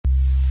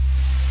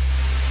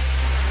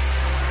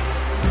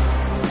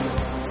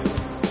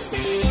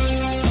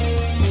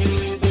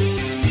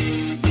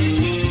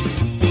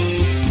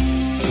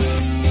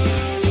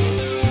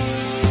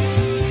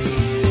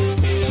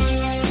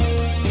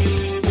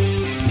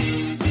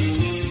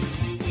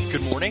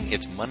Good morning.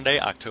 It's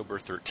Monday, October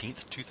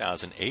 13th,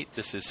 2008.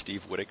 This is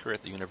Steve Whitaker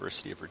at the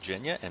University of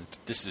Virginia, and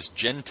this is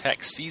Gen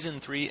Tech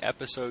Season 3,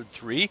 Episode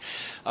 3.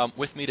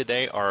 With me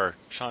today are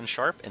Sean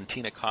Sharp and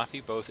Tina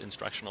Coffey, both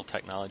instructional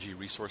technology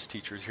resource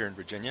teachers here in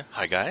Virginia.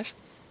 Hi, guys.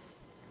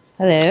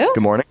 Hello.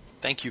 Good morning.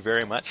 Thank you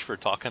very much for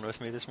talking with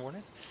me this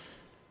morning.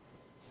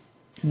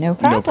 No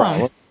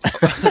problem. I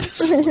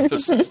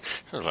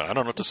don't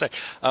know what to say.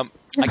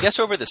 I guess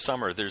over the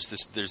summer,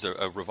 there's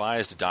a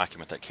revised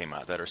document that came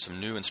out that are some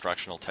new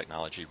instructional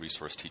technology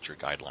resource teacher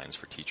guidelines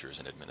for teachers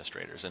and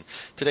administrators. And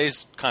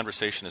today's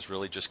conversation is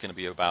really just going to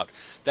be about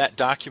that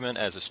document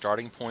as a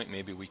starting point.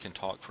 Maybe we can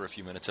talk for a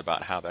few minutes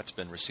about how that's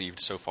been received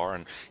so far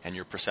and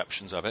your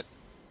perceptions of it.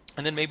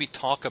 And then maybe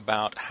talk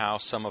about how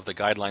some of the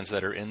guidelines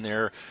that are in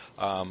there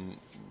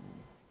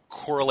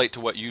correlate to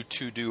what you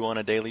two do on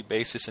a daily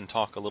basis, and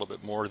talk a little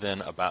bit more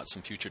then about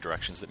some future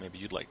directions that maybe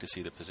you'd like to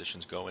see the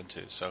positions go into.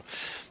 So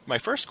my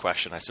first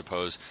question, I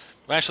suppose,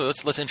 actually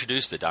let's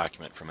introduce the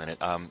document for a minute.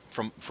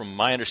 From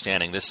my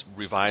understanding, this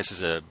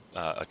revises a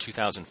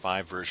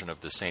 2005 version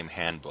of the same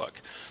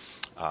handbook.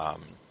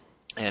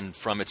 And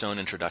from its own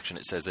introduction,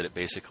 it says that it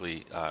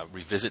basically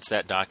revisits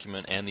that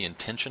document and the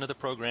intention of the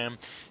program.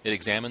 It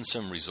examines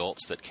some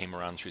results that came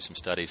around through some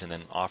studies, and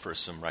then offers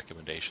some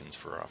recommendations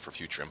for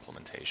future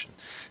implementation.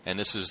 And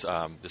this was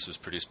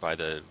produced by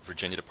the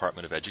Virginia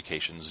Department of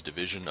Education's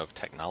Division of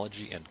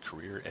Technology and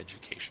Career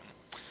Education.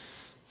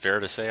 Fair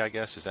to say, I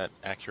guess? Is that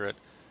accurate?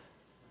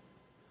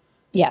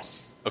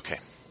 Yes. Okay.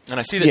 And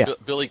I see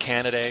that Billy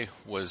Canaday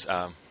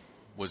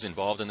was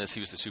involved in this. He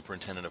was the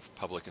superintendent of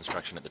public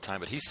instruction at the time,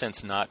 but he's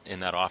since not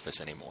in that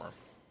office anymore.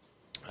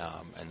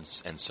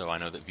 And so I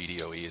know that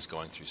VDOE is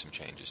going through some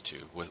changes too.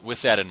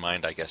 With that in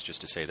mind, I guess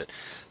just to say that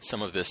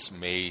some of this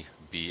may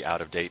be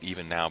out of date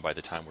even now by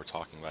the time we're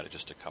talking about it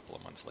just a couple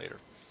of months later.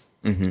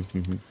 Mm-hmm,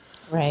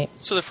 mm-hmm. Right.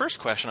 So the first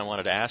question I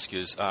wanted to ask you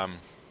is,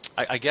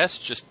 I guess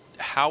just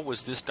how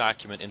was this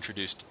document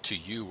introduced to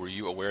you? Were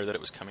you aware that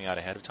it was coming out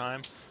ahead of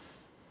time?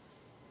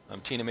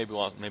 Tina, maybe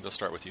I'll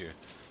start with you.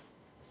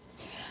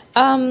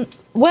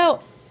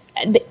 Well,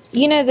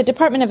 the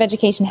Department of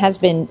Education has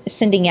been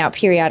sending out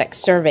periodic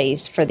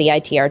surveys for the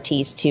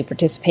ITRTs to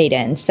participate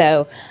in.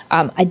 So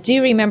I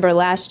do remember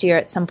last year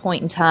at some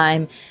point in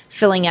time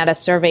filling out a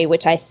survey,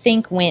 which I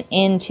think went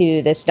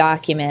into this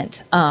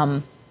document.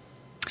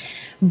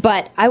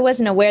 But I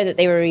wasn't aware that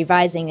they were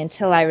revising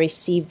until I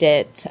received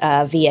it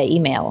via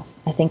email,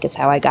 I think is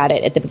how I got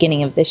it at the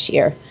beginning of this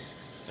year.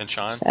 And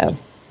Sean? So.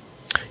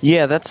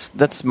 Yeah,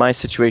 that's my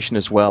situation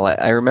as well.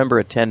 I remember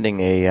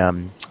attending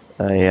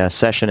a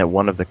session at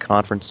one of the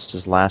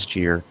conferences last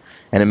year,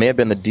 and it may have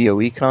been the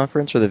DOE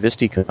conference or the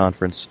VISTE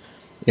conference,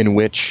 in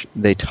which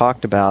they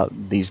talked about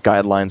these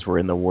guidelines were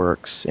in the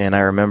works. And I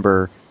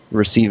remember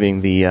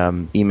receiving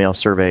the email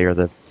survey or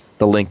the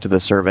link to the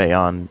survey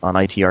on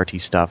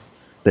ITRT stuff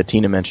that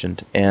Tina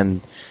mentioned.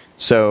 And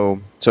so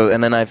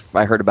and then I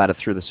heard about it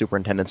through the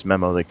superintendent's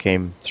memo that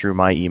came through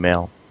my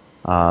email,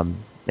 and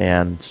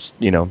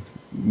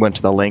went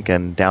to the link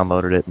and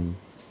downloaded it and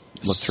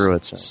looked through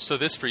it. So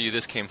this for you,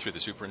 this came through the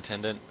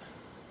superintendent?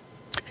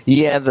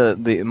 Yeah,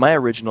 my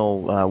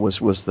original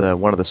was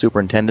one of the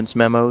superintendent's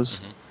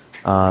memos,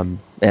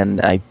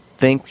 and I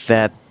think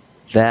that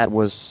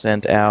was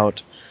sent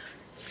out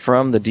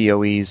from the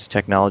DOE's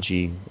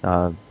technology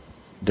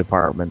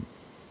department.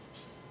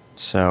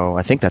 So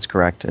I think that's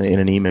correct in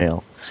an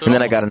email. And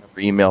then I got another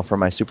email from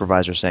my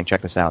supervisor saying,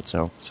 "Check this out."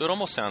 So it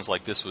almost sounds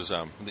like this was,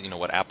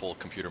 what Apple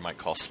Computer might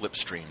call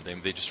slipstream.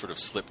 They just sort of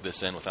slipped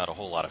this in without a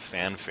whole lot of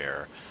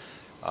fanfare.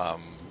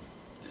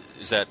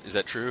 Is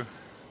that true?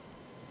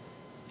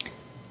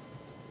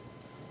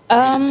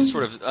 This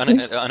sort of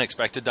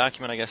unexpected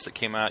document, I guess, that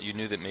came out. You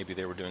knew that maybe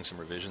they were doing some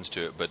revisions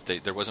to it, but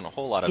there wasn't a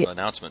whole lot of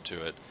announcement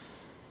to it.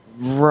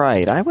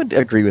 Right, I would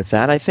agree with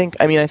that. I think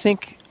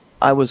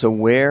I was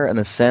aware in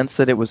a sense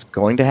that it was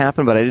going to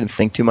happen, but I didn't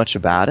think too much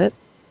about it.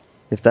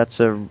 If that's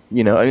in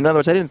other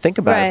words, I didn't think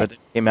about it, but it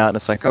came out and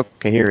it's like,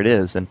 okay, here it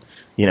is, and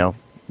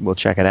we'll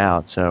check it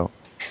out. So.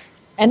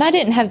 And I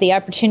didn't have the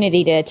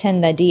opportunity to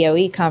attend the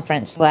DOE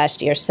conference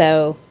last year,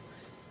 so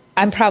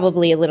I'm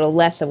probably a little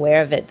less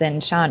aware of it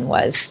than Sean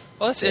was.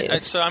 Well, that's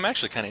it. So I'm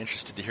actually kind of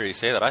interested to hear you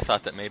say that. I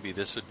thought that maybe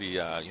this would be,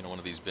 one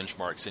of these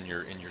benchmarks in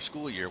your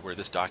school year where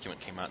this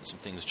document came out and some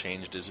things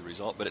changed as a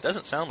result. But it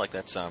doesn't sound like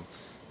that's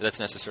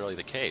necessarily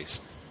the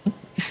case,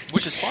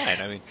 which is fine.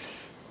 I mean,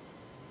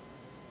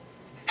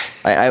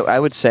 I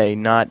would say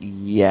not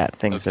yet.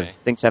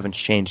 Things haven't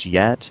changed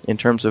yet in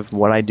terms of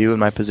what I do in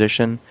my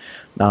position.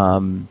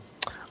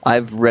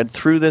 I've read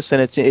through this,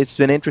 and it's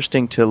been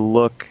interesting to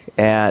look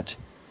at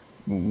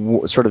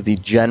sort of the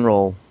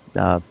general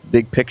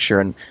big picture,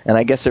 and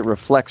I guess it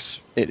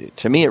reflects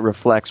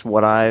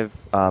what I've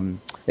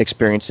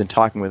experienced in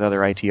talking with other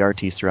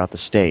ITRTs throughout the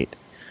state,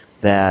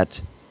 that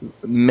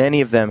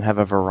many of them have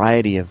a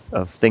variety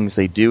of things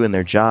they do in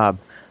their job,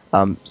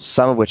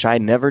 some of which I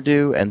never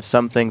do, and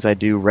some things I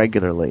do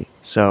regularly.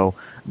 So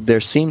there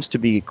seems to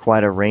be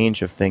quite a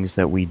range of things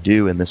that we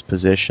do in this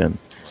position,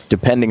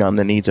 depending on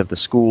the needs of the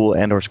school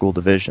and or school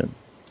division.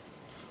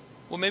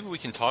 Well, maybe we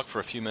can talk for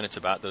a few minutes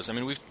about those. I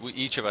mean,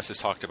 each of us has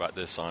talked about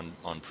this on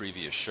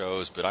previous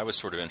shows, but I was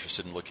sort of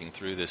interested in looking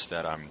through this.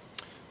 That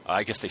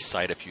I guess they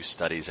cite a few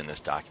studies in this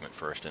document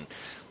first, and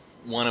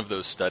one of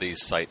those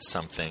studies cites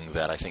something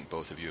that I think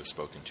both of you have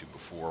spoken to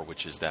before,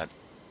 which is that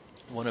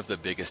one of the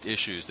biggest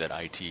issues that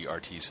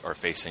IT/RTs are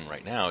facing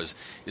right now is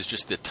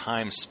just the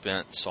time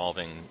spent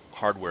solving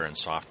hardware and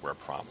software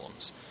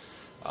problems.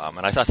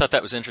 And I thought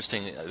that was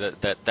interesting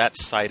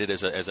that's cited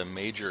as a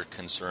major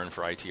concern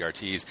for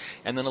IT/RTs.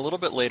 And then a little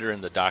bit later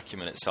in the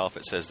document itself,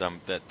 it says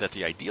that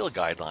the ideal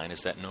guideline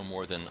is that no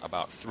more than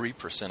about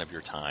 3% of your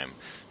time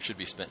should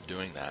be spent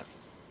doing that.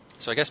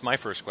 So I guess my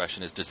first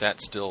question is that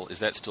still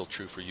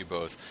true for you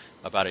both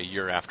about a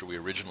year after we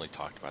originally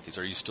talked about these?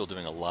 Are you still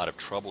doing a lot of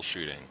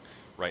troubleshooting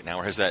right now,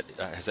 or has that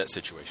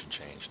situation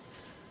changed?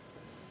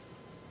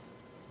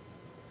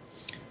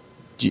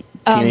 Tina,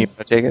 you want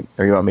to take it,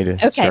 or you want me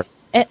to start?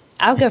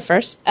 I'll go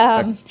first.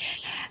 I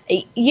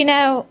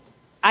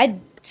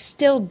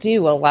still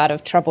do a lot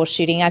of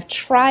troubleshooting. I've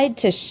tried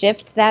to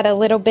shift that a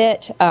little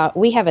bit.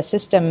 We have a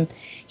system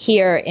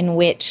here in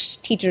which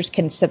teachers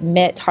can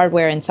submit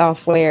hardware and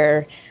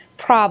software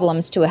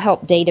problems to a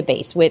help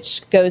database,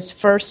 which goes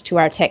first to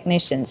our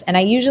technicians. And I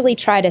usually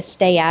try to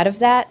stay out of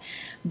that.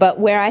 But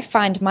where I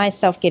find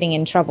myself getting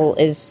in trouble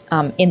is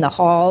in the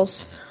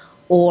halls,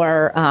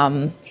 or,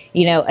 an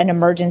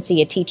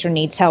emergency, a teacher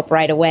needs help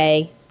right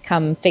away,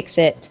 come fix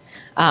it.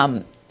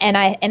 And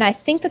I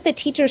think that the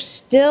teachers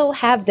still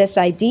have this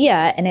idea,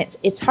 and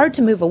it's hard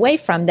to move away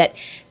from that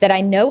I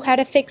know how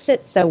to fix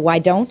it, so why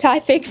don't I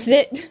fix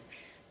it,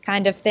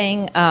 kind of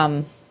thing.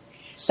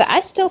 So I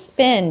still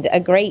spend a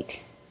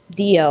great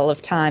deal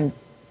of time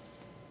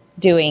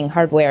doing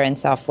hardware and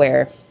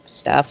software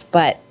stuff,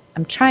 but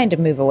I'm trying to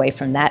move away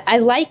from that. I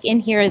like in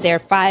here their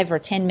 5 or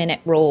 10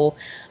 minute rule.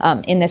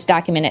 In this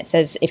document, it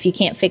says if you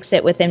can't fix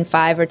it within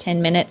 5 or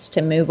 10 minutes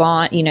to move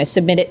on,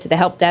 submit it to the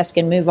help desk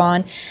and move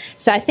on.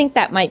 So I think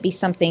that might be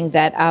something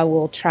that I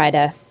will try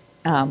to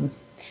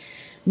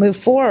move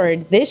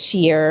forward this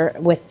year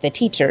with the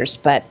teachers,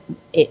 but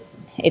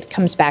it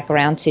comes back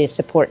around to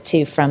support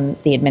too from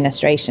the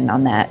administration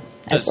on that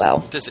as well.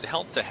 Does it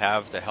help to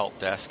have the help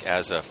desk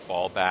as a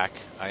fallback?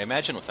 I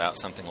imagine without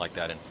something like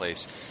that in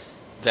place,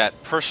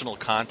 that personal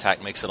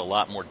contact makes it a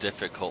lot more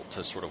difficult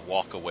to sort of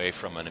walk away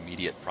from an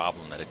immediate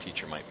problem that a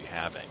teacher might be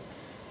having.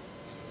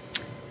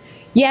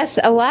 Yes,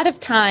 a lot of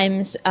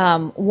times,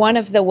 one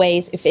of the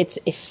ways,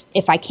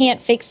 if I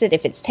can't fix it,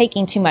 if it's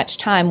taking too much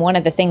time, one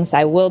of the things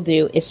I will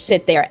do is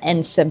sit there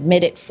and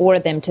submit it for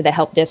them to the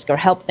help desk, or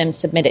help them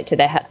submit it to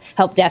the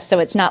help desk. So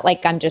it's not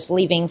like I'm just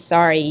leaving,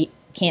 sorry,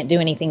 can't do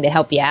anything to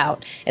help you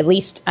out. At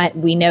least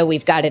we know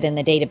we've got it in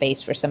the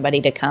database for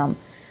somebody to come.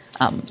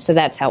 So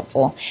that's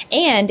helpful.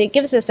 And it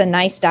gives us a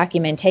nice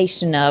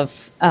documentation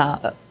of,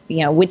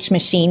 which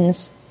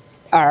machines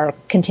are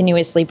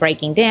continuously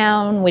breaking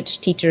down, which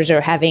teachers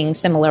are having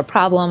similar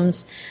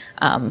problems.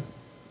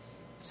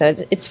 So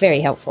it's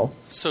very helpful.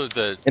 So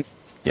go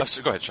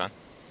ahead, Sean.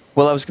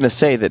 Well, I was going to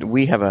say that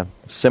we have a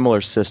similar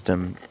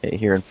system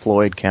here in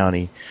Floyd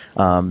County,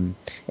 and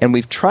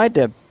we've tried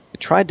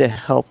to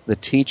help the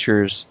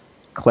teachers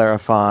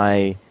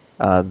clarify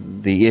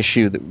the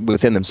issue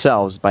within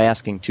themselves by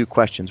asking two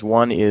questions.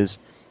 One is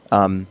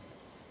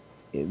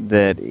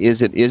that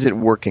is it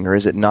working or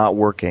is it not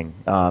working?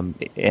 And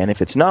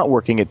if it's not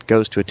working, it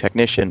goes to a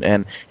technician.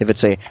 And if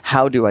it's a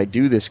how do I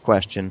do this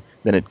question,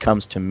 then it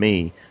comes to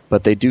me.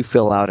 But they do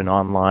fill out an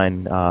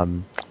online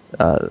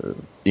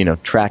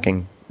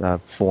tracking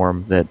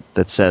form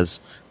that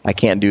says I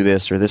can't do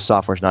this, or this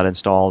software's not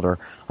installed, or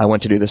I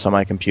went to do this on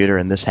my computer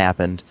and this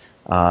happened.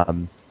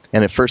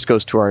 And it first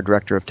goes to our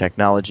director of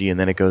technology, and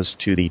then it goes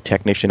to the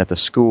technician at the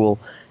school,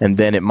 and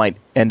then it might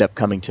end up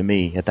coming to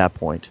me at that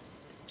point.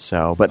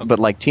 So, but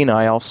like Tina,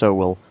 I also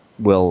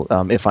will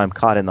if I'm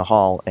caught in the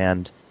hall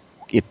and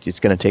it's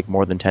going to take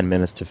more than 10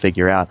 minutes to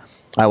figure out,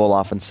 I will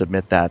often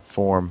submit that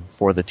form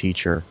for the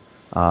teacher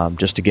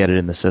just to get it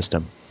in the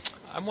system.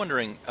 I'm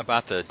wondering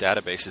about the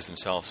databases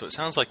themselves. So it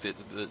sounds like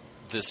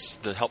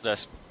the help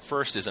desk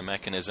first is a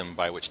mechanism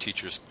by which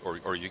teachers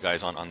or you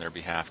guys on their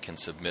behalf can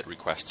submit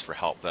requests for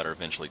help that are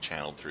eventually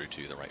channeled through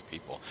to the right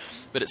people.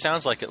 But it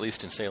sounds like, at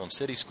least in Salem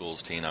City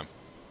Schools, Tina,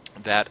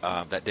 that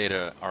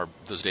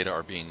those data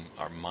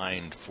are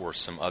mined for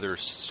some other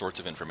sorts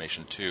of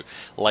information too,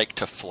 like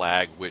to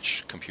flag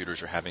which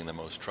computers are having the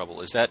most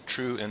trouble. Is that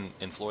true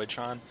in Floyd,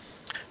 Sean?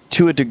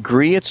 To a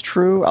degree, it's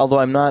true. Although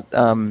I'm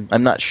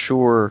not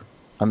sure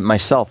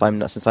myself.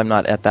 Since I'm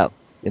not at that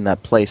in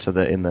that place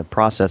in the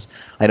process.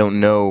 I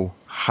don't know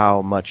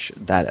how much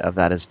of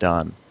that is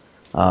done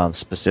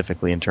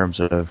specifically in terms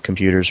of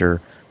computers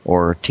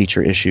or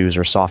teacher issues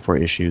or software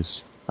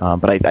issues.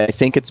 But I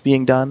think it's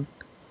being done.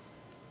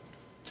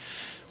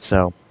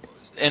 So,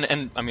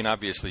 and I mean,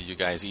 obviously, you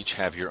guys each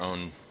have your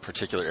own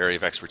particular area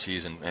of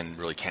expertise, and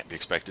really can't be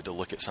expected to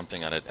look at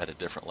something at a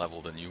different level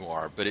than you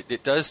are. But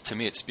it does, to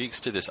me, it speaks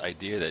to this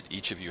idea that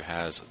each of you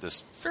has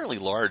this fairly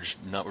large,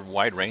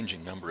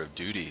 wide-ranging number of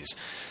duties,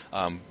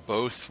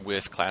 both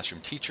with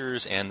classroom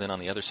teachers and then on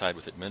the other side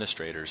with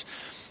administrators.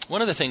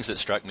 One of the things that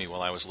struck me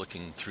while I was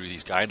looking through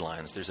these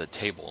guidelines, there's a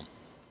table,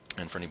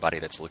 and for anybody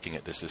that's looking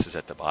at this is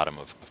at the bottom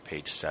of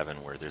page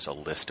 7, where there's a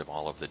list of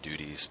all of the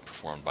duties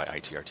performed by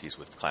ITRTs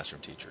with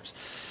classroom teachers.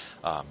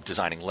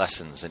 Designing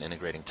lessons and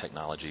integrating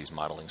technologies,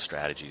 modeling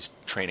strategies,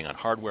 training on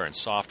hardware and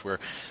software,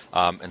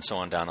 and so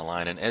on down the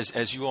line. And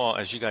as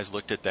you guys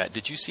looked at that,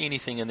 did you see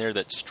anything in there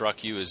that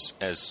struck you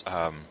as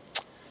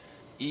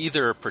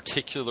either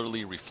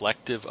particularly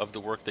reflective of the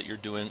work that you're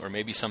doing, or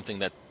maybe something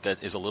that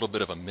is a little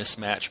bit of a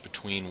mismatch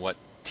between what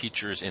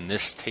teachers in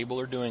this table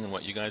are doing and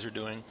what you guys are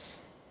doing?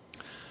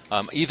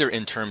 Either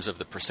in terms of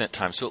the percent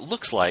time. So it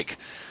looks like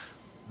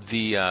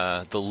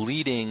the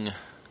leading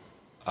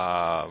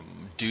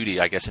duty,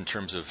 I guess, in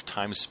terms of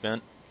time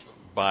spent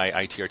by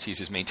ITRTs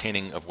is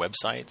maintaining of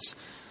websites.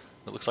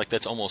 It looks like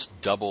that's almost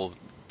double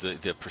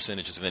the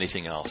percentages of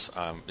anything else.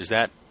 Is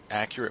that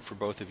accurate for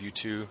both of you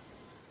two?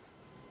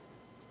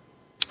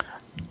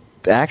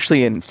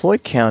 Actually, in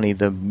Floyd County,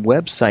 the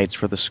websites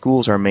for the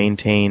schools are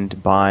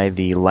maintained by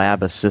the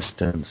lab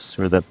assistants,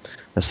 or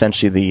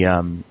essentially the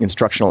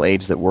instructional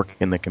aides that work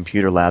in the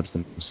computer labs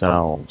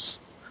themselves.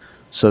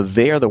 So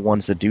they are the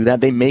ones that do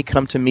that. They may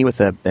come to me with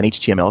an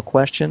HTML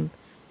question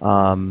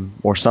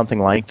or something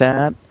like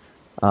that,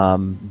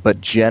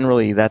 but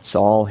generally that's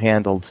all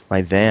handled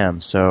by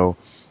them. So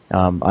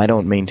I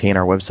don't maintain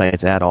our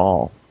websites at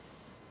all.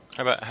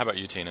 How about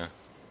you, Tina?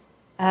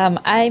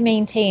 I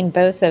maintain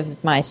both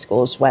of my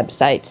school's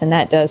websites, and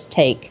that does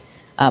take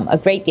a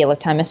great deal of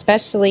time,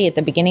 especially at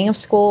the beginning of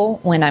school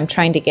when I'm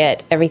trying to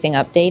get everything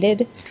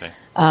updated.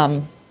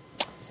 Okay.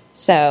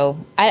 So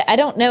I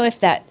don't know if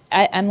that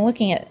I'm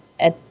looking at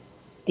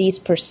these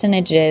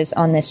percentages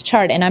on this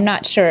chart, and I'm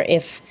not sure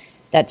if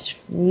that's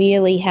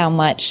really how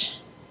much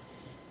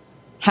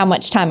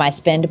time I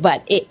spend,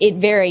 but it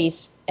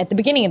varies. At the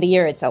beginning of the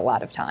year, it's a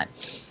lot of time.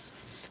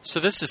 So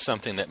this is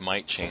something that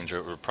might change,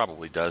 or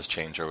probably does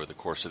change over the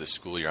course of the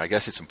school year. I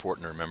guess it's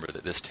important to remember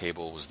that this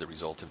table was the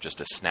result of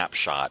just a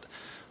snapshot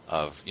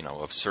of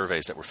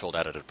surveys that were filled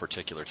out at a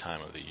particular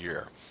time of the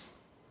year.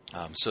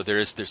 So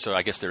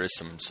I guess there is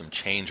some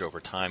change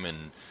over time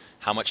in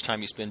how much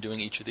time you spend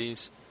doing each of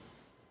these.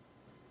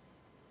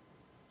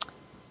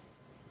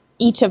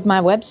 Each of my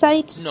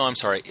websites? No, I'm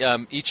sorry.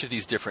 Each of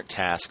these different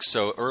tasks.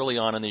 So early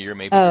on in the year,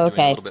 maybe you're doing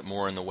a little bit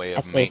more in the way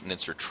of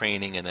maintenance or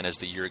training, and then as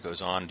the year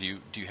goes on, do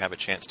you have a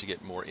chance to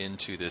get more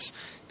into this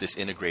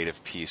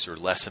integrative piece or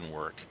lesson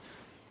work?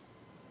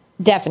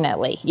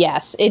 Definitely,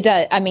 yes. It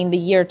does. I mean, the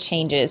year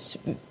changes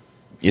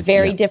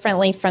very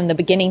differently from the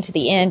beginning to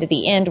the end. At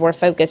the end, we're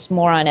focused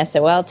more on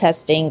SOL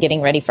testing, getting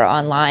ready for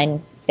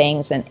online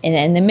things, and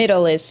in the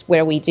middle is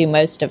where we do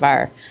most of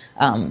our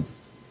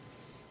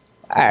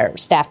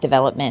staff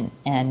development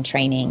and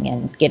training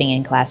and getting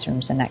in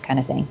classrooms and that kind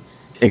of thing.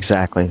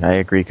 Exactly, I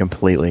agree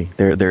completely.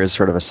 There is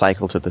sort of a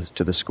cycle to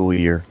the school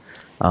year,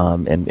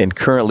 and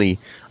currently,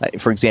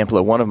 for example,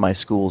 at one of my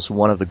schools,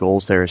 one of the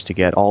goals there is to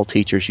get all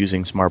teachers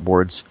using smart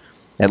boards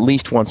at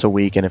least once a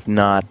week, and if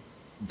not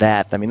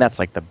that, I mean that's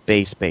like the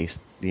base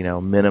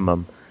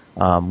minimum.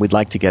 We'd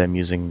like to get them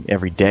using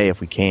every day if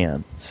we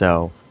can.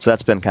 So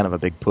that's been kind of a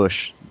big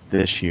push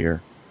this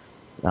year.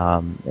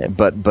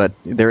 But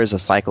there is a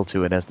cycle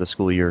to it as the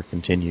school year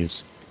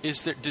continues.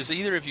 Does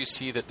either of you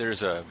see that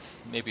there's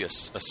maybe a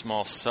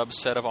small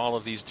subset of all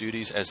of these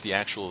duties as the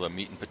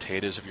meat and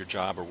potatoes of your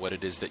job, or what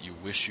it is that you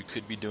wish you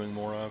could be doing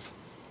more of?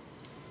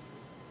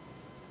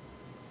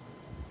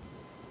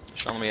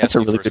 Sean, let me ask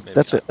you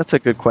first. That's a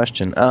good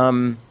question.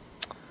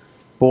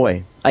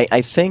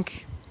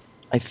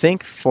 I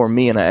think for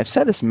me, and I've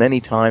said this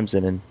many times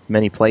and in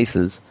many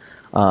places,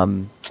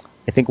 I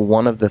think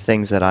one of the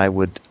things that I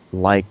would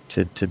like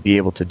to be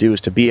able to do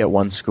is to be at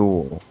one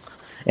school,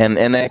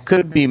 and that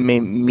could be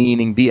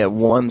meaning be at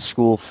one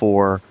school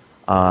for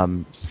for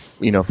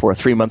a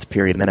 3-month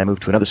period, and then I move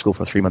to another school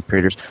for a 3-month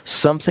period, or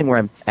something where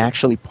I'm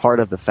actually part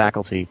of the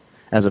faculty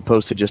as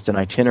opposed to just an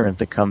itinerant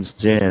that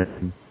comes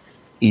in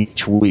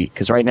each week.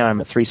 Because right now I'm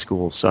at 3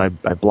 schools, so I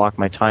block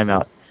my time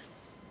out,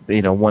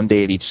 one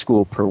day at each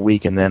school per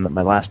week, and then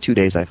my last 2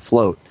 days I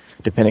float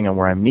depending on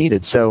where I'm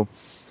needed. So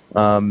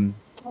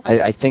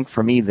I think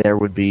for me that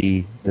would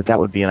be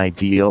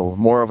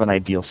more of an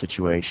ideal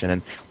situation,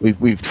 and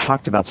we've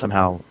talked about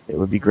somehow it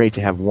would be great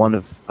to have one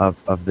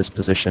of this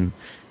position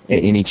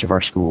in each of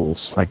our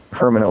schools, like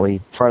permanently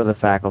part of the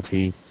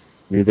faculty.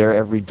 You're there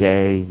every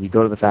day. You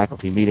go to the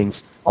faculty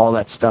meetings, all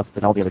that stuff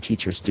that all the other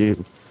teachers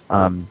do.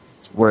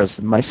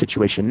 Whereas my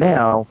situation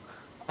now,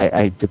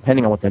 I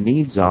depending on what the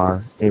needs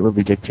are, it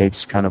really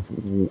dictates kind of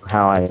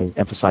how I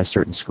emphasize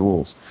certain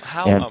schools.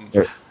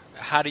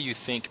 How do you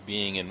think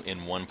being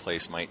in one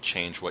place might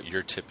change what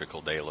your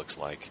typical day looks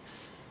like?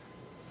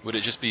 Would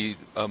it just be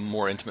a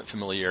more intimate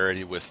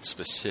familiarity with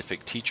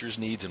specific teachers'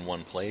 needs in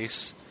one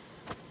place?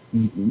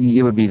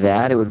 It would be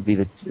that. It would be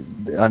the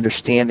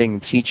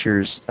understanding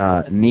teachers'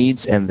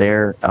 needs and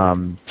their,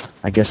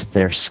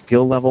 their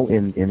skill level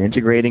in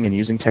integrating and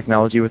using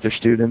technology with their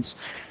students.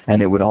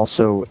 And it would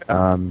also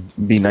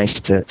be nice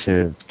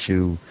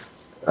to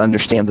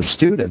understand the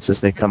students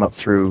as they come up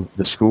through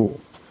the school.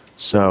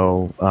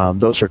 So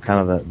those are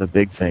kind of the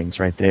big things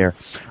right there.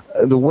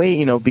 The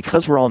way,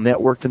 because we're all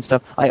networked and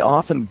stuff, I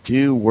often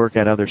do work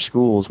at other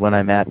schools when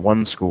I'm at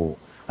one school.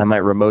 I might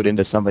remote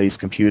into somebody's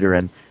computer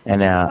and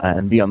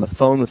be on the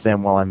phone with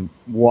them while I'm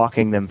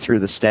walking them through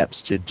the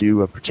steps to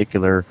do a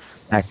particular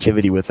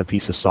activity with a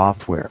piece of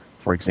software,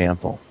 for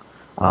example,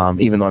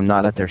 even though I'm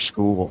not at their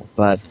school.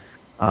 But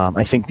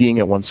I think being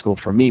at one school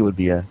for me would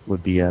be a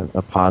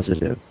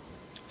positive.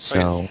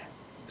 So,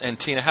 and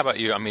Tina, how about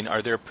you? I mean,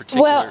 are there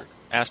particular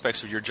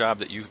aspects of your job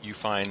that you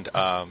find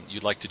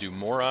you'd like to do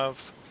more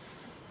of?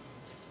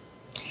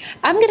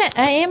 I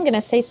am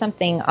gonna say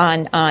something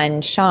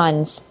on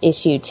Sean's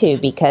issue too,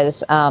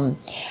 because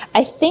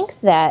I think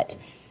that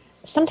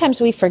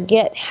sometimes we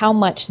forget how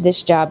much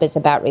this job is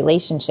about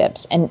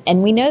relationships,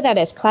 and we know that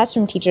as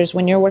classroom teachers,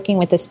 when you're working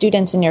with the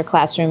students in your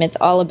classroom, it's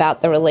all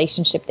about the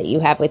relationship that you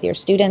have with your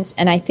students,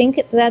 and I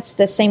think that's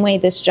the same way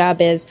this job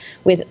is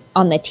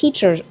on the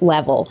teacher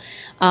level.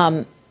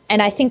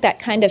 And I think that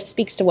kind of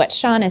speaks to what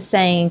Sean is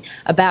saying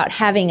about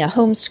having a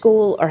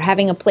homeschool or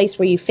having a place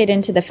where you fit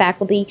into the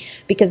faculty,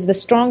 because the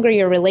stronger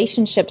your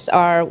relationships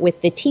are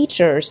with the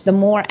teachers, the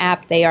more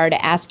apt they are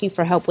to ask you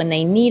for help when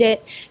they need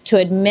it, to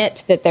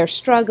admit that they're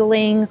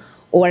struggling,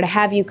 or to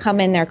have you come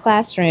in their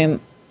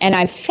classroom. And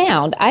I've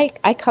found,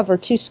 I cover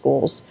 2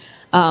 schools,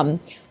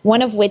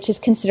 one of which is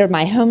considered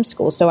my home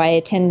school, so I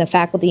attend the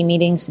faculty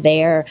meetings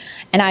there.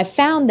 And I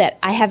found that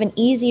I have an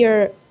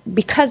easier,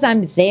 because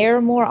I'm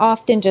there more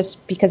often,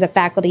 just because of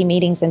faculty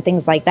meetings and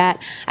things like that,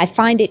 I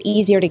find it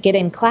easier to get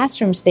in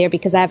classrooms there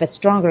because I have a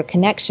stronger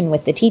connection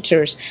with the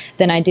teachers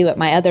than I do at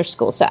my other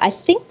school. So I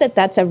think that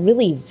that's a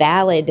really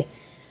valid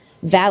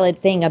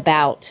thing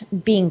about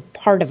being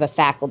part of a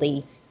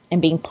faculty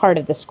and being part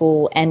of the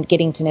school and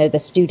getting to know the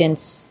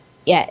students,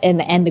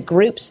 and the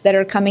groups that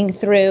are coming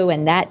through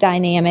and that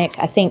dynamic.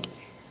 I think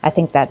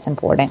that's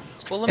important.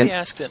 Well, let me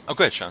ask then. Oh,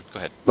 go ahead, Sean. Go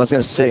ahead. I was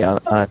going to say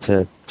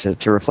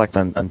to reflect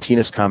on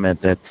Tina's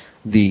comment that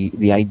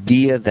the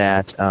idea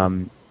that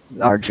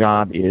our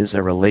job is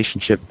a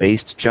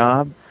relationship-based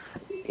job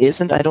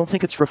isn't. I don't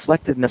think it's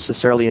reflected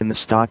necessarily in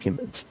this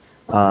document.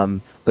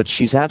 But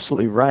she's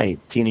absolutely right,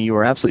 Tina. You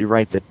are absolutely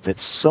right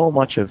that so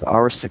much of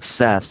our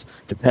success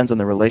depends on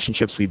the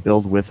relationships we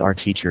build with our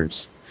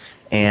teachers,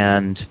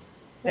 and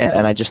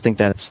I just think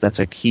that's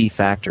a key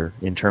factor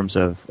in terms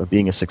of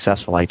being a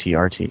successful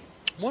ITRT.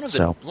 One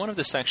of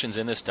the sections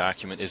in this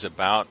document is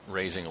about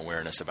raising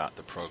awareness about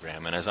the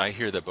program, and as I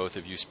hear that both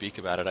of you speak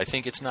about it, I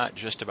think it's not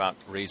just about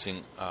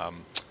raising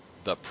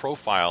the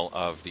profile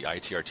of the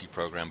ITRT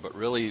program, but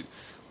really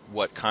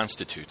what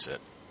constitutes it.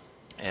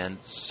 And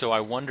so I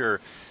wonder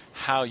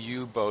how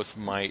you both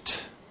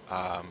might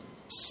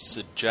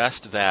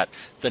suggest that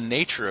the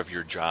nature of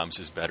your jobs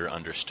is better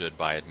understood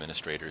by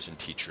administrators and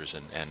teachers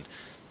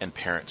and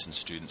parents and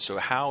students. So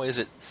how is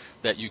it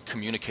that you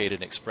communicate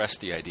and express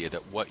the idea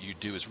that what you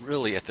do is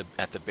really at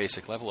the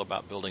basic level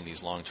about building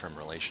these long-term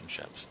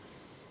relationships?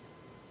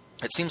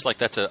 It seems like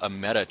that's a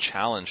meta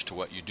challenge to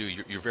what you do.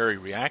 You're very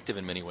reactive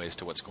in many ways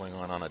to what's going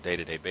on a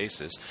day-to-day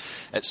basis.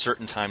 At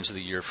certain times of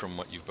the year, from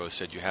what you've both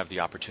said, you have the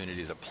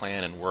opportunity to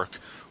plan and work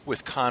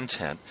with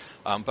content.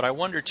 But I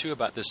wonder, too,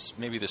 about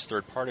maybe this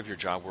third part of your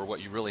job where what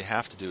you really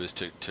have to do is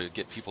to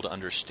get people to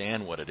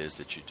understand what it is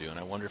that you do. And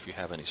I wonder if you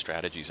have any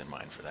strategies in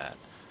mind for that.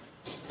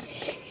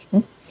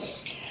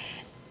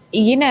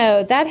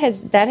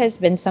 That has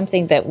been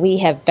something that we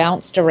have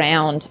bounced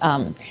around,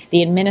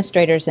 the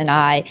administrators and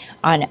I,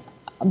 on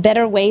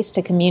better ways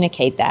to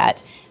communicate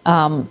that.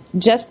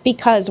 Just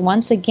because,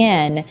 once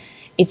again,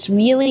 it's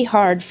really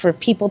hard for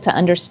people to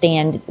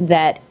understand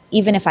that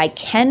even if I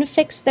can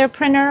fix their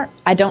printer,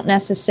 I don't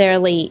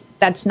necessarily,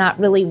 that's not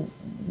really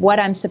what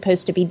I'm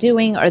supposed to be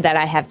doing, or that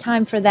I have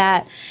time for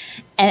that.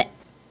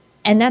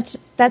 And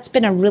that's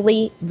been a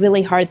really,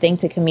 really hard thing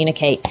to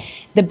communicate.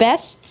 The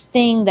best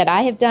thing that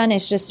I have done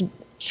is just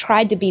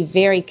tried to be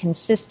very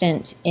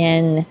consistent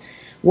in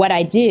what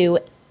I do.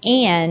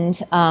 And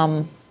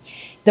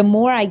the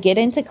more I get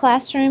into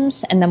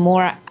classrooms and the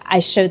more I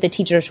show the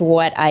teachers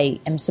what I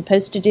am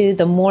supposed to do,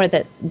 the more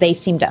that they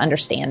seem to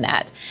understand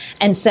that.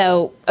 And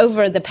so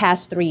over the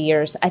past 3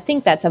 years, I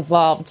think that's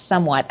evolved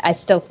somewhat. I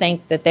still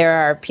think that there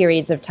are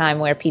periods of time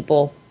where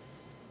people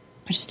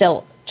are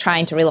still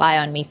trying to rely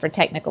on me for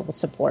technical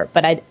support,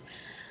 but I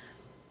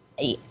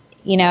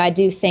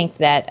do think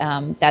that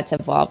that's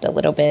evolved a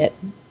little bit.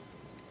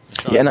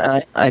 Yeah, and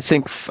I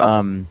think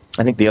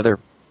the other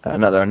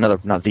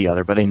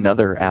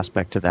another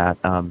aspect to that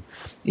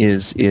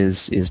is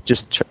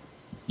just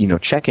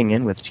checking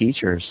in with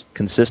teachers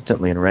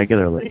consistently and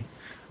regularly,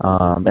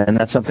 and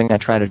that's something I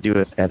try to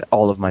do at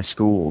all of my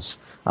schools.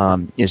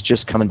 Is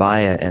just coming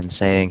by and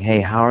saying, hey,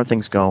 how are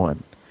things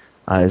going?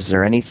 Is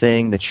there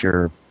anything that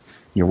you're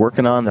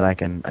working on that I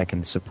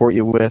can support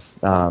you with,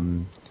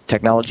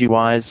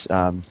 technology-wise?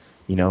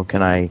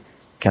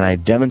 Can I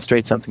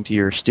demonstrate something to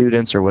your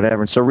students or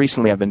whatever? And so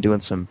recently I've been doing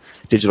some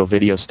digital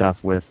video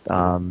stuff with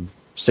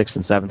 6th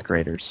and 7th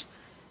graders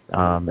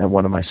at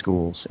one of my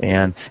schools,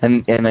 and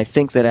I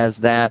think that as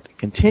that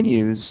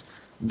continues,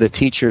 the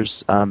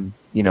teachers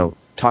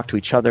talk to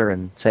each other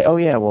and say, oh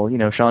yeah, well,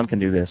 Sean can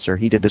do this, or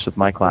he did this with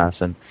my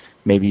class, and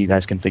maybe you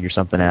guys can figure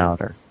something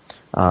out. Or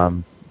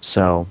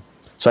so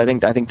I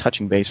think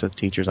touching base with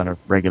teachers on a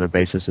regular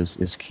basis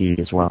is key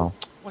as well.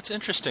 What's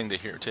interesting to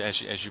hear,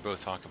 as you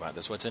both talk about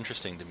this, what's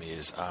interesting to me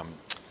is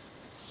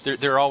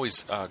there are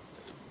always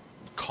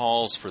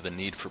calls for the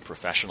need for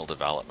professional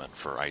development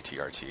for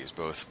ITRTs,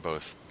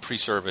 both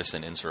pre-service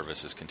and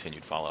in-service as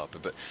continued follow-up.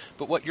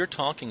 But what you're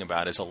talking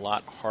about is a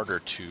lot harder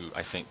to,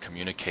 I think,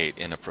 communicate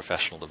in a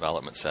professional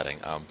development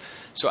setting.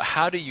 So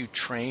how do you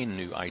train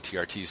new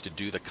ITRTs to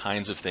do the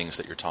kinds of things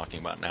that you're talking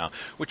about now,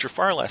 which are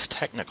far less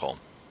technical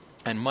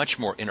and much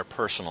more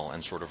interpersonal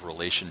and sort of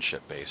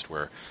relationship-based,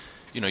 where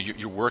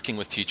you're working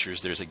with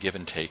teachers, there's a give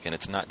and take, and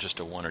it's not just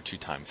a 1 or 2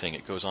 time thing.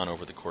 It goes on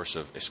over the course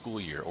of a school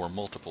year or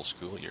multiple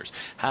school years.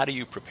 How do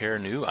you prepare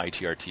new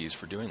ITRTs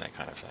for doing that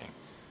kind of thing?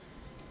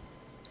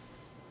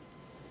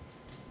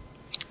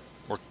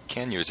 Or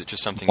can you? Is it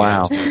just something you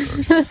have to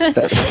do?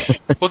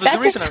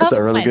 That's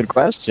a really good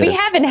question. We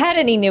haven't had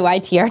any new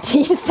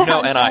ITRTs. So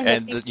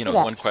no,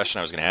 one question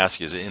I was going to ask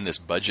you is, in this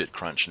budget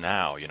crunch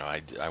now,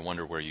 I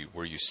wonder where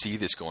you see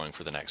this going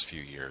for the next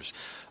few years.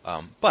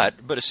 But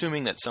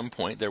assuming that at some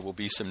point there will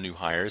be some new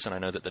hires, and I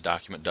know that the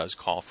document does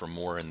call for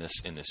more in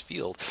this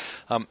field,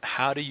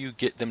 how do you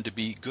get them to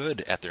be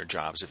good at their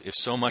jobs if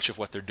so much of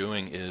what they're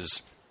doing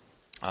is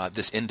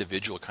this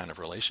individual kind of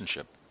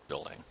relationship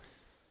building?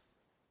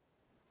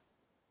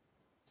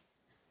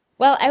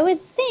 Well, I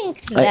would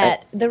think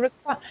that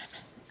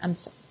I'm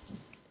sorry.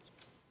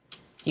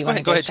 Do you want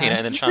to go ahead, Tina,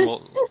 and then Sean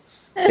will.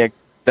 Yeah,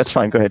 that's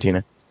fine. Go ahead,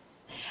 Tina.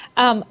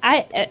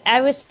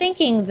 I was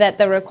thinking that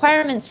the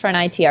requirements for an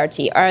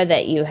ITRT are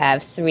that you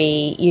have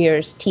 3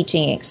 years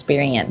teaching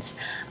experience.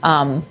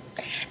 And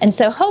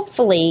so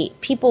hopefully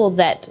people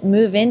that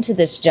move into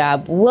this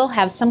job will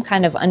have some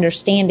kind of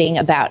understanding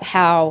about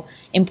how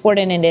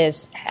important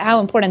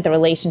the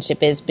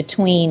relationship is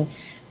between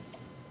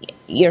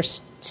your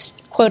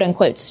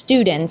quote-unquote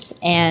students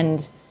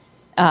and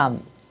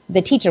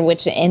the teacher,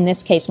 which in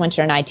this case, once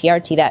you're an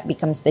ITRT, that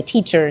becomes the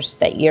teachers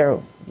that you're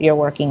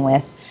working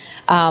with.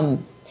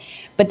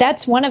 But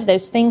that's one of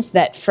those things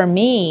that, for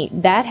me,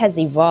 that has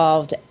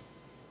evolved.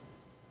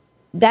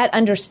 That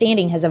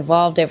understanding has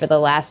evolved over the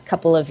last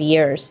couple of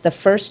years. The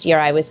first year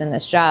I was in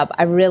this job,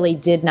 I really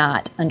did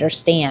not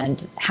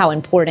understand how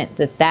important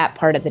that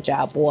part of the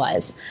job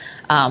was.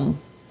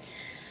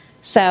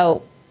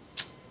 So,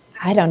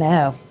 I don't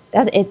know.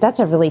 That's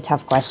a really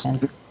tough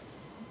question.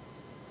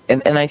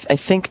 And I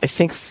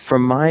think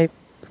from my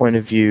point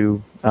of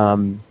view,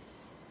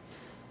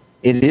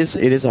 it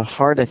is a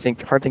hard thing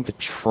to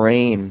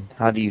train.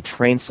 How do you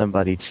train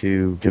somebody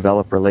to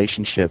develop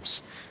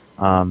relationships?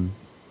 I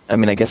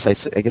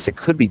guess it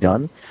could be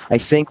done. I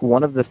think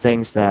one of the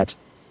things that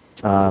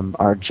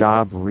our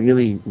job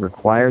really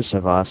requires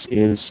of us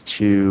is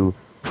to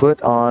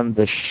put on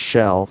the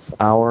shelf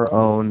our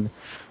own,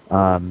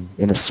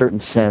 in a certain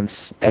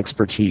sense,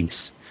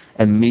 expertise,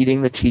 and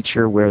meeting the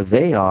teacher where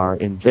they are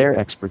in their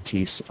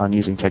expertise on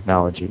using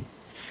technology,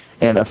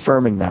 and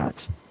affirming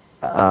that,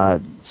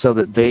 so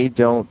that they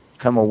don't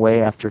come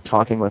away after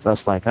talking with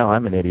us like, oh,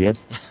 I'm an idiot.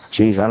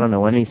 Geez, I don't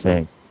know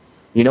anything.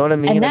 You know what I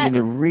mean?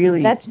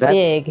 And that's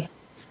big.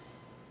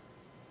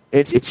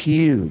 It's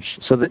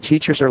huge. So that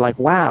teachers are like,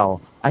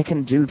 wow, I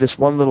can do this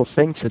one little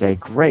thing today.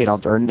 Great.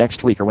 Or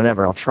next week or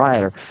whenever, I'll try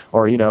it.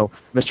 Or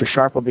Mr.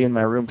 Sharp will be in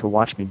my room to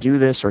watch me do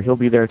this, or he'll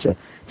be there to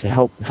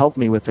help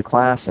me with the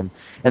class.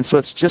 And so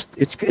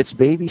it's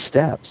baby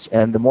steps.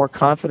 And the more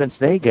confidence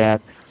they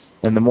get,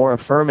 and the more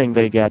affirming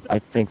they get, I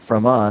think,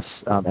 from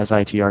us as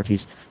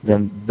ITRTs,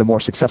 then the more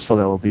successful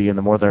they will be, and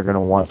the more they're going to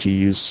want to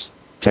use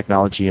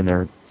technology in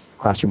their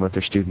classroom with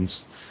their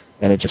students.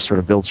 And it just sort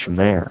of builds from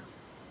there.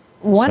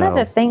 One of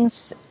the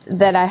things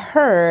that I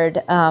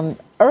heard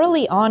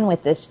early on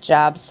with this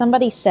job,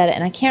 somebody said,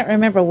 and I can't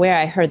remember where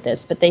I heard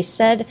this, but they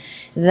said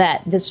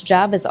that this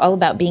job is all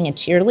about being a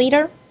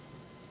cheerleader.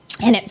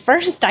 And at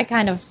first I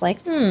kind of was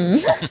like,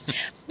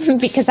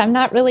 because I'm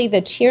not really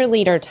the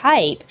cheerleader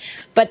type.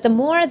 But the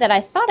more that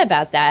I thought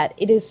about that,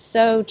 it is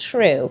so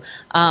true.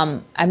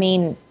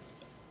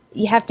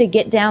 You have to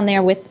get down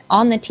there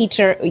on the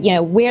teacher,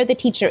 where the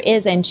teacher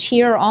is, and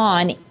cheer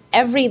on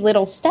every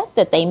little step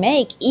that they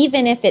make,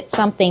 even if it's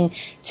something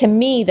to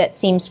me that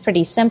seems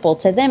pretty simple.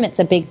 To them, it's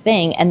a big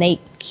thing, and they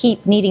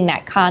keep needing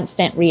that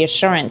constant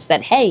reassurance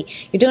that, hey,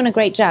 you're doing a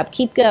great job.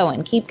 Keep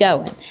going, keep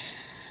going.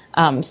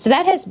 So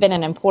that has been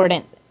an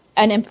important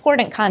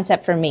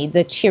concept for me,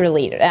 the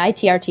cheerleader,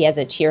 ITRT as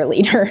a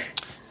cheerleader.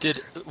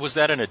 Was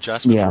that an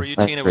adjustment for you,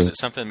 Tina? Was it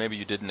something maybe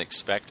you didn't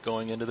expect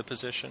going into the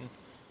position?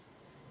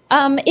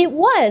 It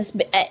was.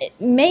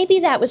 Maybe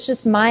that was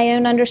just my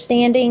own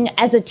understanding.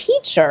 As a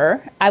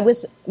teacher, I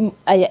was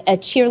a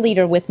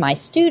cheerleader with my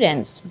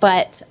students,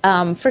 but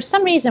for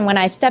some reason, when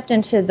I stepped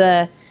into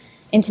the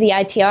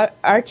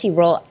ITRT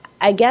role,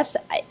 I guess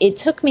it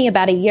took me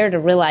about a year to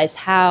realize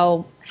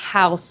how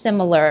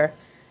similar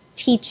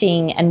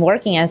teaching and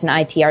working as an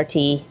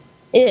ITRT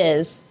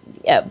is,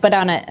 but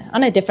on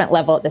a different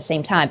level at the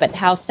same time. But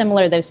how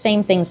similar those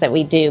same things that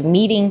we do,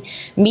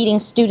 meeting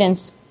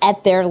students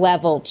at their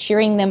level,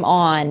 cheering them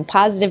on,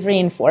 positive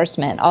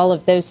reinforcement, all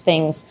of those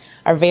things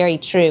are very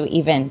true,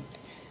 even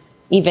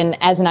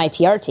as an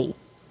ITRT.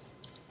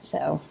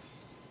 So,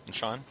 and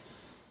Sean,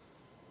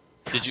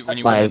 did you, when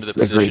you went into the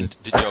position,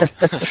 did you?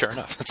 Fair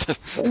enough.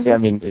 Yeah, I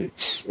mean,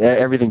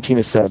 everything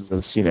Tina said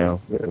was,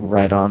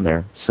 right on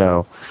there.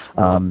 So,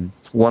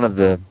 one of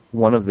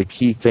the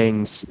key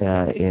things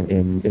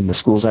in the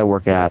schools I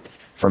work at,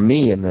 for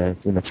me in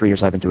the 3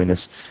 years I've been doing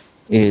this,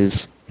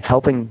 is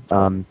helping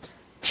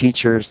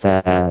teachers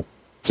that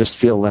just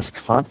feel less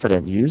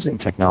confident using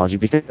technology,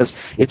 because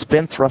it's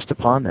been thrust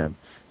upon them.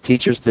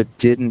 Teachers that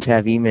didn't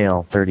have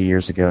email 30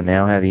 years ago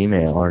now have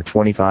email, or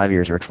 25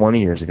 years or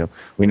 20 years ago.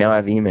 We now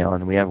have email,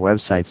 and we have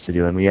websites to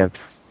do, and we have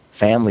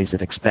families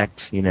that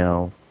expect,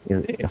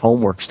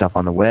 homework stuff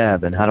on the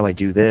web, and how do I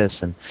do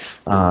this? And,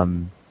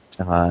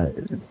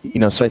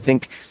 so I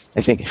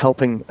think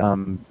helping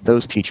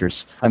those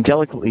teachers, I'm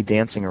delicately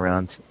dancing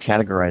around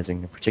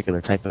categorizing a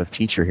particular type of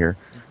teacher here,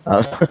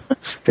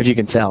 if you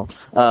can tell.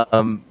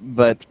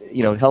 But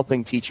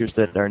helping teachers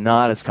that are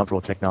not as comfortable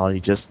with technology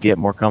just get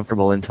more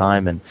comfortable in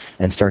time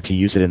and start to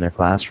use it in their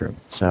classroom.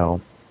 So,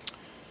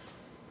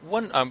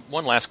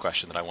 one last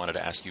question that I wanted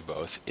to ask you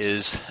both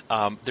is: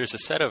 there's a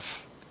set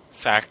of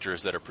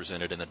factors that are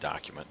presented in the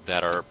document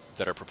that are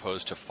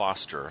proposed to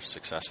foster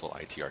successful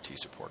ITRT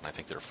support, and I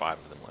think there are 5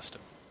 of them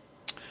listed.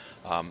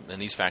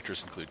 And these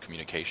factors include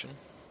communication,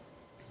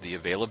 the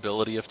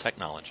availability of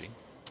technology,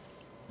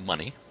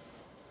 money,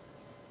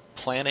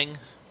 planning,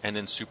 and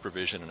then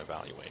supervision and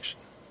evaluation.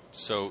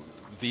 So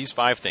these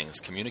 5 things: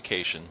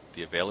 communication,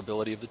 the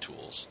availability of the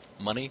tools,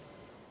 money,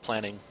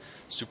 planning,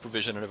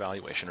 supervision, and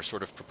evaluation, are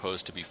sort of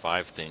proposed to be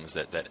 5 things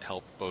that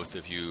help both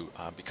of you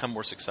become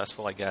more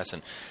successful, I guess,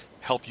 and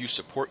help you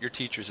support your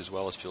teachers as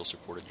well as feel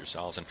supported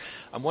yourselves. And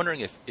I'm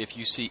wondering if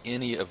you see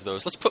any of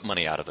those. Let's put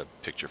money out of the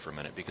picture for a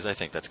minute, because I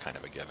think that's kind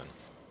of a given.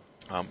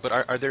 But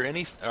are there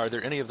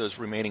any of those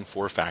remaining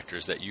 4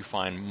 factors that you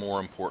find more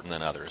important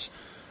than others?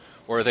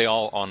 Or are they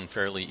all on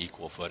fairly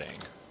equal footing?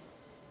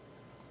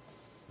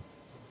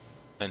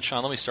 And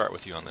Sean, let me start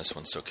with you on this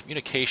one. So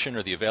communication,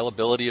 or the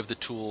availability of the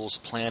tools,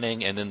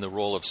 planning, and then the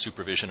role of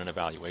supervision and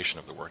evaluation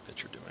of the work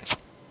that you're doing.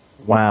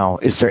 Wow.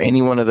 Is there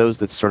any one of those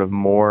that's sort of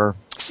more...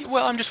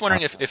 Well, I'm just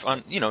wondering if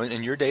on,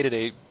 in your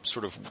day-to-day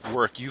sort of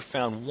work, you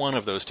found one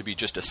of those to be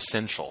just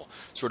essential,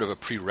 sort of a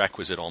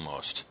prerequisite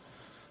almost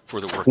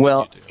for the work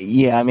that you do.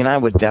 Yeah, I mean, I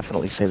would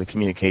definitely say the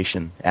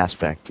communication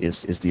aspect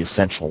is the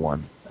essential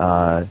one,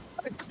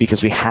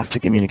 because we have to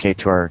communicate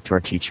to our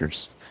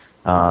teachers,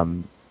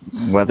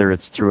 whether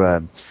it's through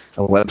a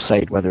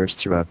website, whether it's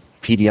through a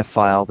PDF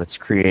file that's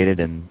created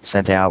and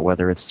sent out,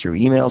 whether it's through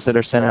emails that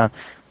are sent out,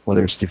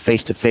 whether it's through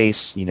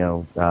face-to-face,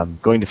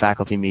 going to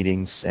faculty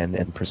meetings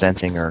and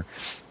presenting, or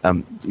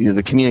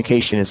the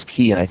communication is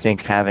key. And I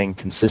think having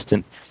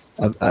consistent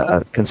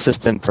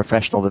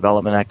professional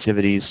development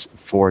activities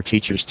for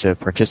teachers to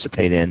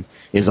participate in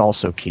is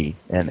also key,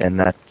 and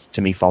that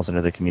to me falls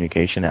into the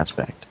communication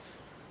aspect.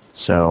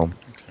 So,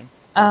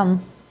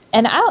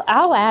 and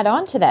I'll add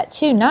on to that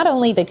too. Not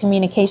only the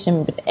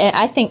communication, but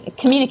I think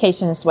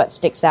communication is what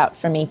sticks out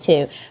for me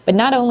too. But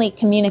not only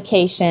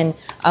communication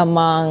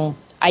among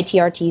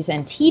ITRTs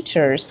and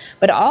teachers,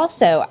 but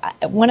also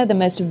one of the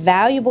most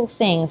valuable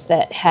things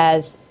that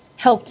has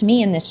helped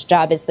me in this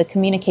job is the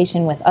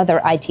communication with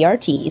other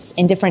ITRTs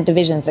in different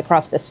divisions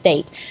across the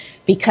state,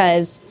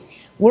 because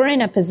we're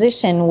in a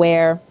position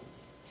where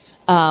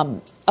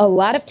a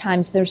lot of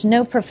times there's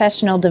no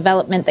professional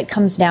development that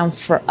comes down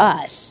for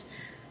us,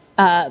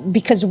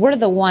 because we're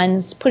the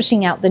ones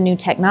pushing out the new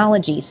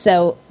technology.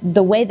 So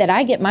the way that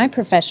I get my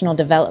professional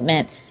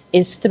development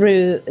is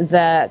through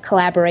the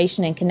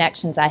collaboration and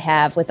connections I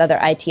have with other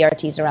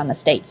ITRTs around the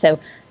state. So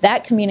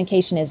that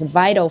communication is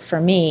vital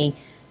for me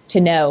to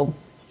know,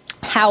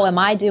 how am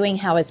I doing?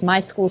 How is my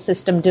school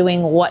system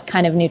doing? What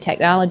kind of new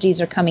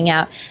technologies are coming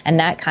out? And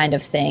that kind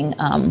of thing.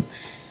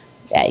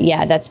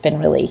 That's been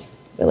really,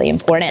 really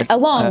important,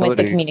 along with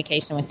the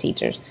communication with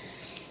teachers.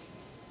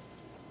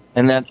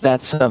 And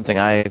that's something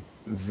I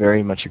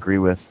very much agree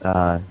with,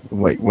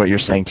 what you're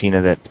saying,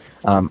 Tina, that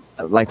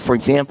like, for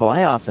example,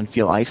 I often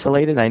feel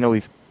isolated. I know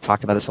we've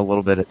talked about this a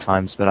little bit at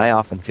times, but I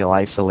often feel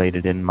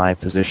isolated in my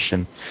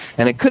position.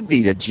 And it could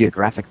be a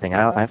geographic thing.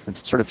 I often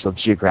sort of feel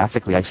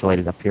geographically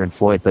isolated up here in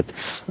Floyd, but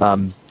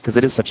because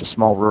it is such a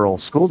small rural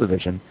school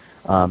division.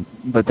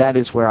 But that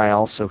is where I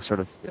also sort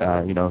of,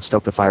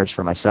 stoke the fires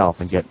for myself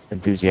and get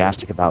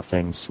enthusiastic about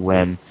things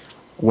when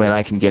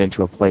I can get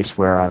into a place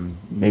where I'm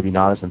maybe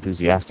not as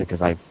enthusiastic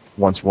as I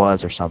once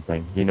was, or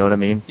something. You know what I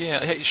mean? Yeah.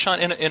 Hey, Sean,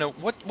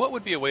 what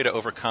would be a way to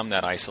overcome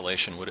that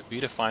isolation? Would it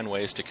be to find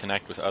ways to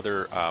connect with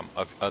other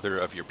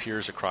of your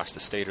peers across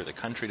the state or the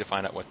country to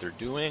find out what they're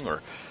doing,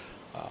 or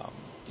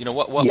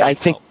what? Yeah, I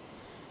think.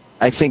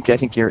 I think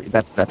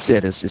that's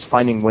it. Is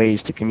finding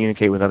ways to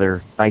communicate with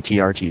other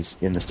ITRTs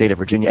in the state of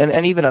Virginia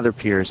and even other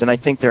peers. And I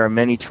think there are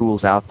many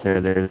tools out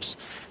there.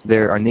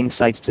 There are Ning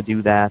sites to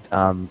do that.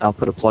 I'll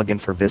put a plug in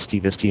for VISTI.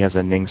 VISTI has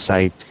a Ning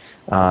site.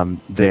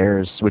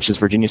 Which is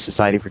Virginia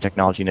Society for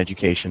Technology and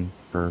Education.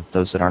 For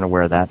those that aren't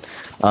aware of that.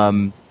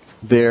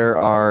 There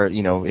are,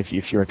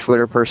 if you're a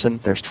Twitter person,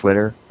 there's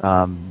Twitter.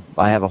 I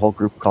have a whole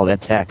group called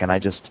EdTech, and I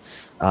just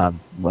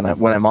when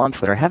I'm on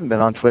Twitter, I haven't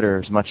been on Twitter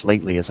as much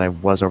lately as I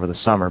was over the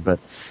summer, but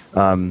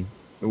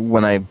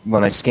when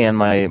I scan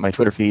my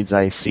Twitter feeds,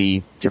 I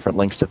see different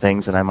links to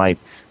things, and I might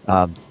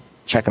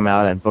check them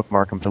out and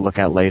bookmark them to look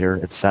at later,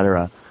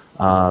 etc.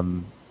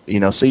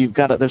 So you've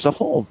got there's a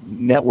whole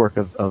network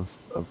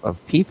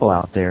of people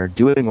out there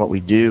doing what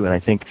we do, and I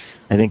think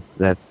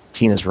that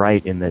Tina's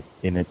right in that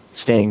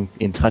staying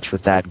in touch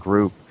with that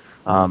group,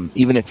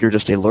 even if you're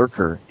just a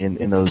lurker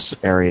in those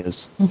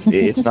areas,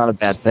 it's not a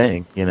bad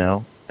thing,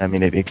 I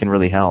mean, it can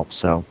really help.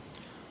 So,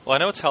 well, I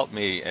know it's helped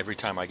me every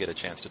time I get a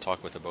chance to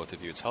talk with the both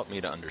of you. It's helped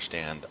me to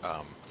understand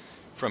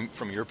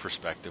from your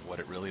perspective what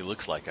it really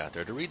looks like out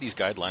there. To read these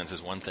guidelines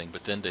is one thing,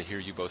 but then to hear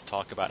you both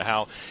talk about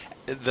how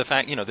the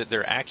fact, that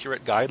they're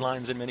accurate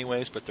guidelines in many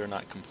ways, but they're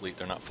not complete,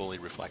 they're not fully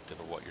reflective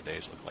of what your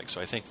days look like. So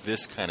I think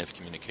this kind of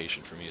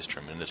communication for me is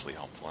tremendously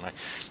helpful, and I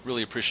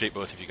really appreciate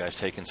both of you guys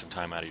taking some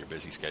time out of your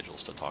busy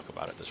schedules to talk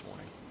about it this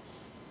morning.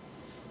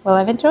 Well,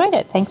 I've enjoyed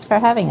it. Thanks for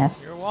having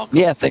us. You're welcome.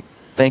 Yeah,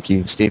 thank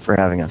you, Steve, for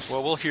having us.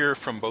 Well, we'll hear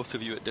from both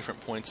of you at different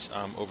points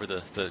over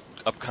the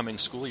upcoming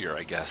school year,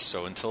 I guess.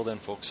 So until then,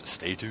 folks,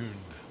 stay tuned.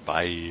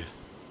 Bye.